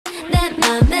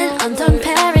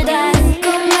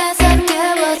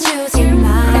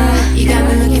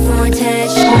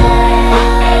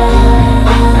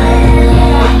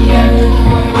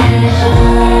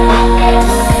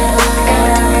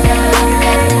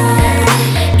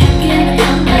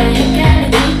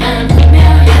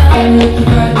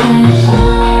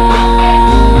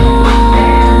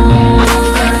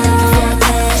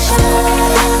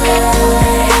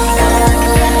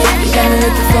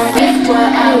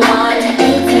want.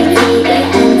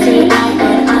 ATTENTION,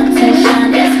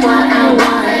 attention is what I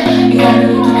want. You got me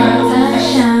looking for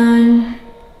attention.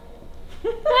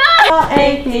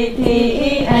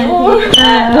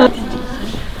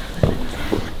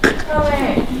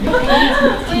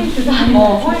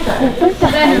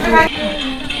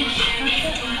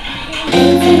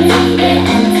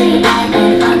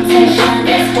 Attention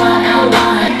is what I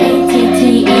want.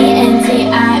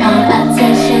 ATTENTION,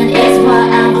 attention is what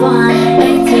I want.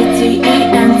 ATTENTION,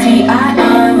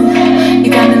 you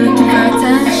got me looking for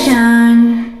attention.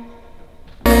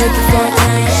 Looking for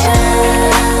attention.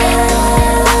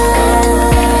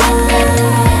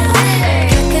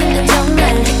 가끔은 정말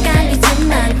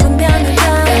헷갈리지만 분명히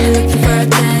looking for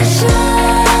attention.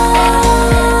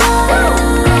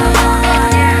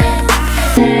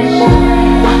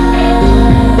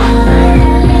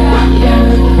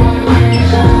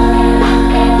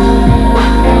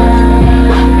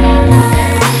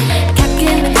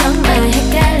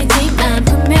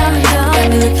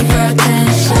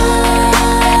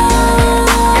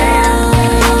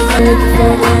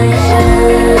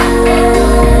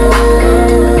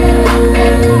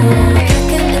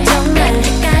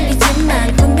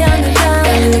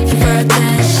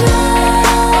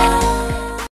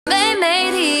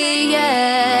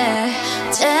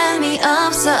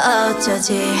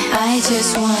 I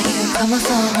just want you to come on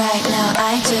phone right now.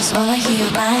 I just wanna hear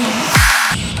your line.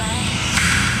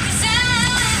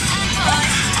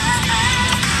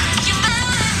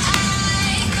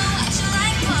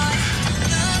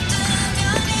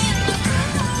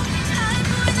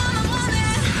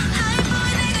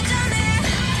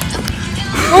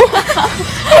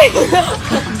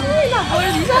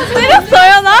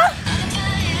 때렸어요 나?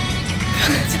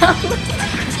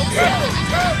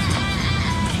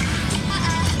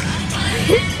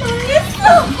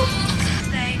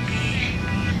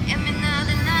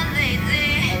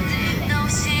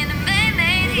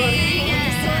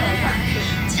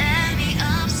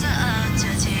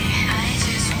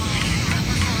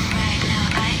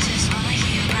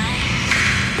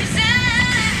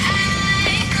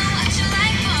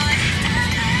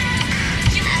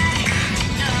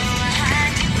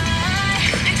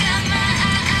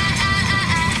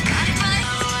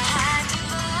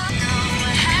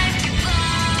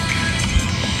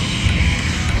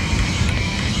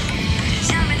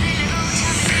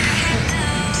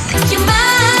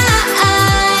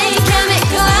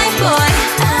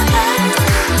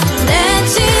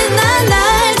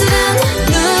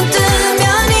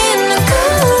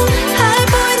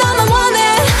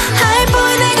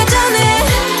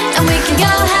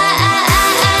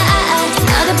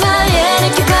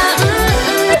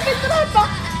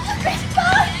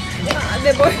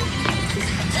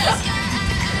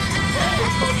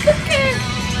 어떡해.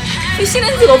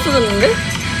 피시렌즈가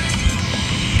없어졌는데?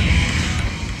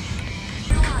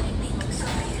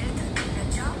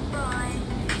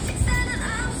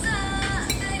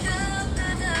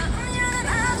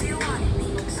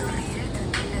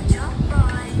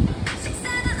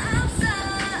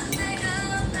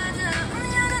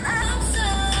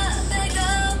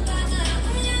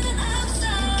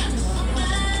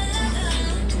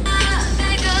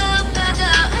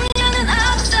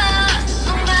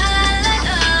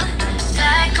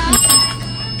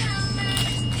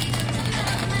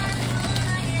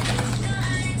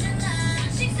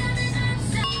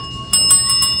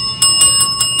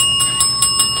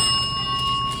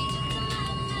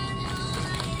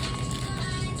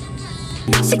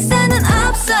 식사는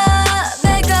없어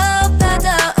배고파도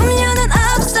음료는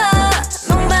없어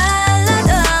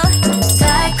목말라도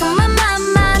달콤한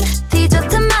맛만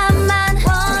디저트 맛만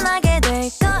원하게 될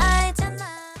거 알잖아.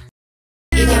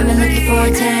 You got me looking for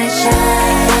attention.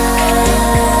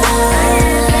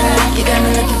 You got me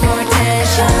looking for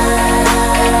attention.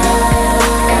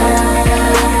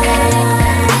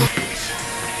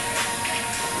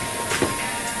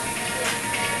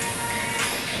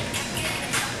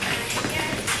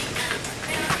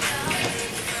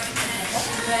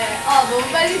 너무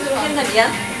빨리 들어간다.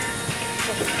 미안.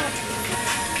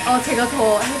 제가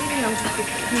더 혜린이랑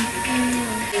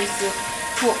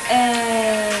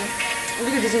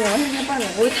우리가 늦은 거야? 해봐요.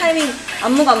 우리 타이밍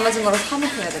안무가 안 맞은 거라서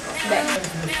화목해야 될 것 같아. 네.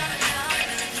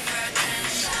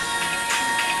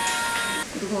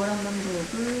 그리고 거울 한 번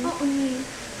보고. 언니.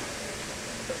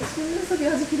 속눈썹이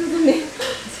아주 길어졌네.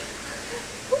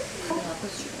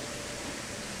 앞에서 주고.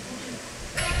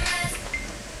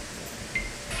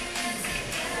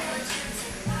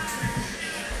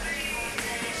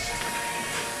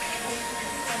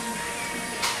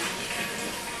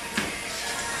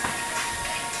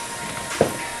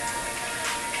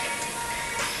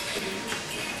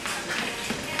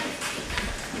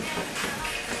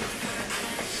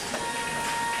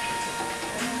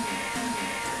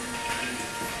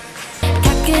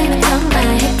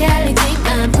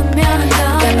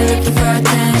 begging for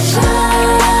attention.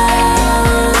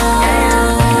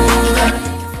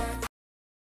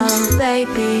 Oh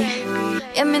baby,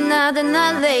 예민하다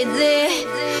나 lately.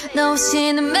 너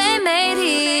없이는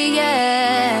매일매일이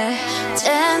yeah.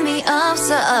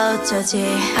 재미없어 어쩌지.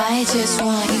 I just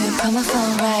want you from my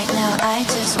phone right now. I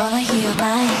just wanna hear your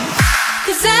line.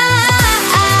 Cause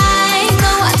I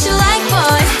know what you like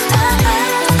boy.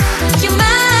 You're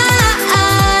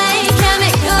mine. Can't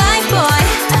make you like boy.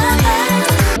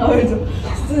 알죠.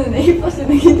 쓰는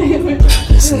에이퍼스는 긴장감을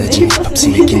쓰는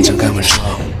에이퍼스는 긴장감을 줘.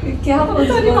 이렇게 한번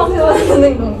소리만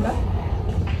세워주는 건가?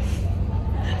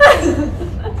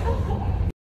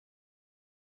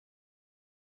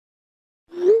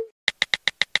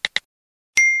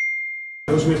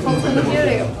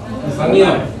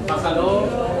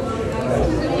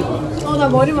 나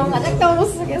머리만 가장 못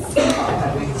쓰겠어.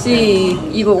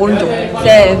 이거 오른쪽. 네.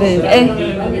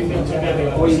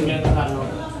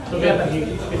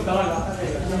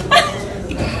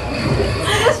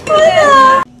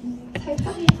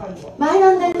 말도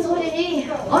안 되는 소리.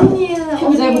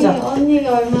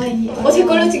 언니가 얼마나 제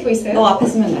걸로 찍고 있어요? 너 앞에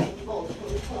쓰면 돼.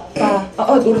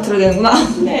 노래 들어야 되는구나.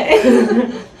 네.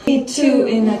 Two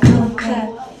in a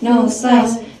compact, no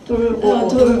size. 돌고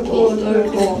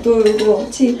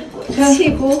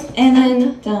치고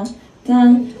and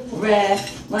dun red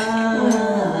wine.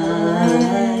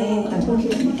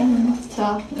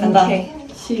 자, 간다.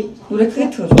 노래 크게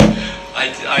틀어줘.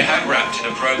 I have rapped in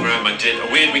a program I did, a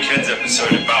Weird Weekends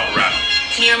episode about rap.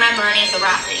 Can you remember any of the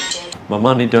rap that you did? My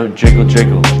money don't jiggle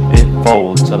jiggle, it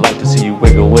folds. I like to see you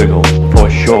wiggle wiggle, for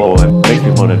sure. It makes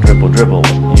me wanna dribble dribble.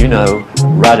 You know,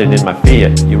 riding in my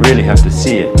Fiat, you really have to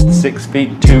see it. 6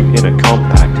 feet 2 in a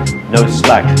compact, no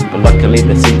slack. But luckily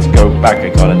the seats go back, I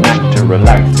got a knack to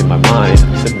relax.